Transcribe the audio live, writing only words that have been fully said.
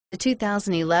The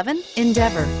 2011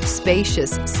 Endeavor.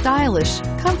 Spacious, stylish,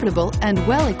 comfortable, and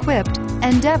well-equipped,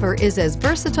 Endeavor is as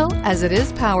versatile as it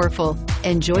is powerful.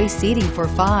 Enjoy seating for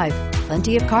 5,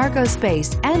 plenty of cargo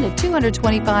space, and a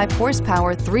 225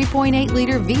 horsepower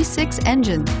 3.8-liter V6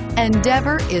 engine.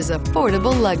 Endeavor is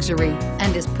affordable luxury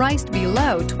and is priced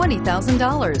below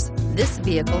 $20,000. This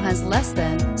vehicle has less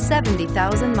than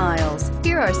 70,000 miles.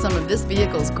 Here are some of this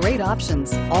vehicle's great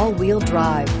options: all-wheel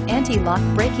drive, anti-lock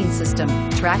braking system,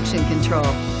 traction control,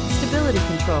 stability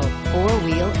control,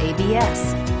 4-wheel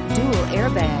ABS, dual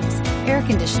airbags, air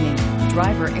conditioning,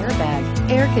 driver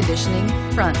airbag, air conditioning,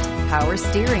 front, power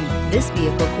steering. This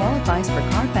vehicle qualifies for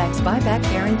Carfax buyback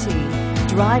guarantee.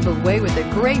 Drive away with a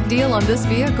great deal on this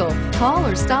vehicle. Call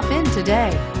or stop in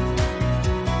today.